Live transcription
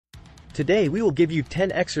Today we will give you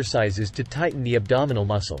 10 exercises to tighten the abdominal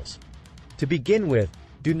muscles. To begin with,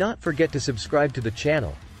 do not forget to subscribe to the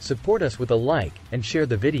channel, support us with a like, and share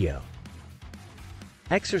the video.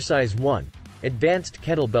 Exercise 1. Advanced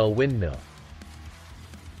Kettlebell Windmill.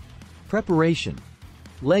 Preparation.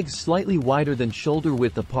 Legs slightly wider than shoulder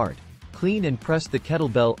width apart. Clean and press the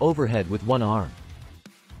kettlebell overhead with one arm.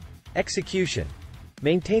 Execution.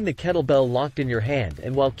 Maintain the kettlebell locked in your hand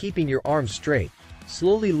and while keeping your arms straight,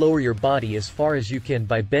 slowly lower your body as far as you can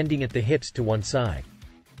by bending at the hips to one side.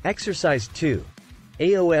 Exercise 2.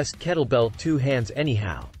 AOS Kettlebell 2 Hands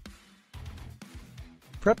Anyhow.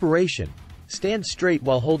 Preparation. Stand straight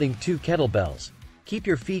while holding 2 kettlebells. Keep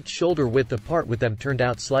your feet shoulder width apart with them turned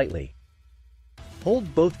out slightly.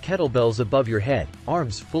 Hold both kettlebells above your head,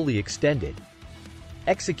 arms fully extended.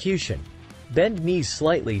 Execution. Bend knees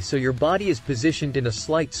slightly so your body is positioned in a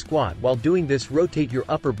slight squat. While doing this, rotate your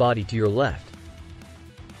upper body to your left.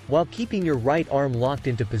 While keeping your right arm locked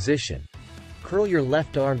into position, curl your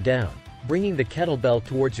left arm down, bringing the kettlebell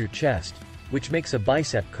towards your chest, which makes a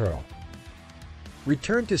bicep curl.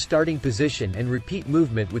 Return to starting position and repeat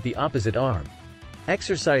movement with the opposite arm.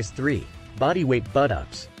 Exercise 3. Bodyweight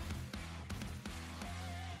Butt-Ups.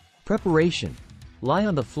 Preparation. Lie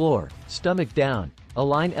on the floor, stomach down,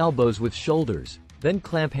 align elbows with shoulders, then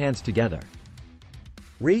clamp hands together.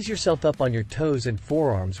 Raise yourself up on your toes and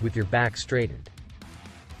forearms with your back straightened.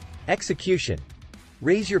 Execution.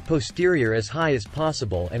 Raise your posterior as high as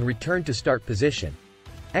possible and return to start position.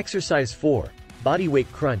 Exercise 4.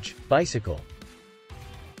 Bodyweight Crunch, Bicycle.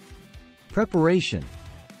 Preparation.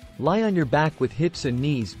 Lie on your back with hips and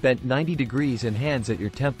knees bent 90 degrees and hands at your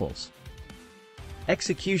temples.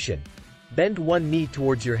 Execution. Bend one knee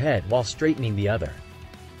towards your head while straightening the other.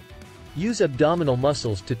 Use abdominal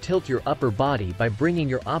muscles to tilt your upper body by bringing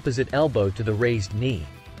your opposite elbow to the raised knee.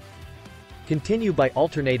 Continue by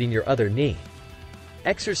alternating your other knee.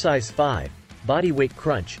 Exercise 5. Bodyweight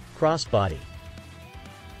Crunch, Crossbody.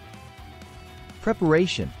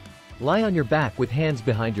 Preparation. Lie on your back with hands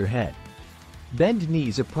behind your head. Bend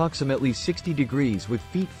knees approximately 60 degrees with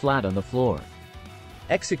feet flat on the floor.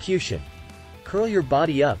 Execution. Curl your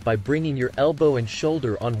body up by bringing your elbow and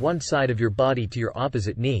shoulder on one side of your body to your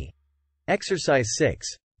opposite knee. Exercise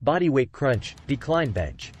 6. Bodyweight Crunch, Decline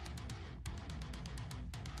Bench.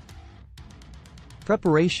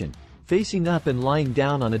 Preparation. Facing up and lying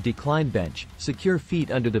down on a decline bench, secure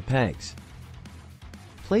feet under the pegs.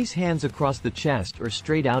 Place hands across the chest or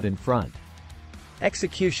straight out in front.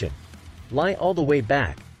 Execution. Lie all the way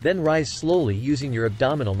back, then rise slowly using your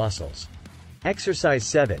abdominal muscles. Exercise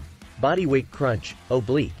 7. Bodyweight Crunch,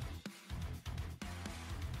 Oblique.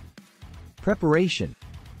 Preparation.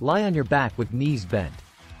 Lie on your back with knees bent.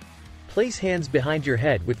 Place hands behind your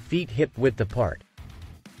head with feet hip width apart.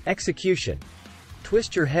 Execution.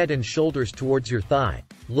 Twist your head and shoulders towards your thigh,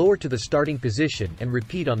 lower to the starting position and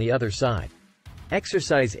repeat on the other side.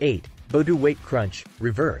 Exercise 8. Bodyweight Crunch,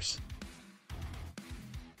 Reverse.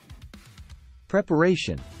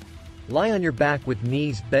 Preparation. Lie on your back with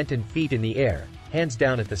knees bent and feet in the air, hands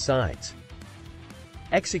down at the sides.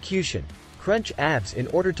 Execution. Crunch abs in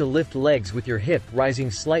order to lift legs with your hip rising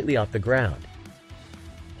slightly off the ground.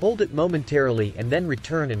 Hold it momentarily and then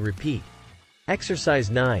return and repeat. Exercise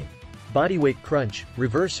 9. Bodyweight Crunch,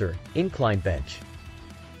 Reverser, Incline Bench.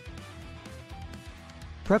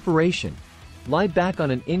 Preparation. Lie back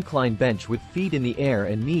on an incline bench with feet in the air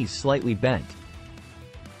and knees slightly bent.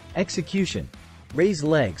 Execution. Raise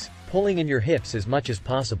legs, pulling in your hips as much as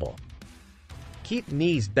possible. Keep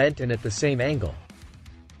knees bent and at the same angle.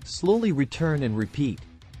 Slowly return and repeat.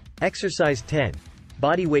 Exercise 10.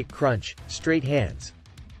 Bodyweight Crunch, Straight Hands.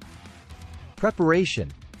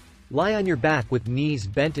 Preparation. Lie on your back with knees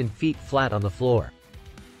bent and feet flat on the floor.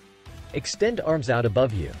 Extend arms out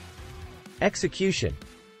above you. Execution.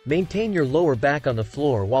 Maintain your lower back on the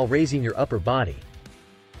floor while raising your upper body.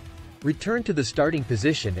 Return to the starting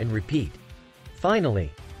position and repeat. Finally,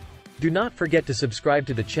 do not forget to subscribe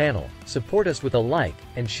to the channel, support us with a like,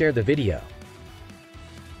 and share the video.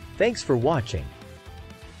 Thanks for watching.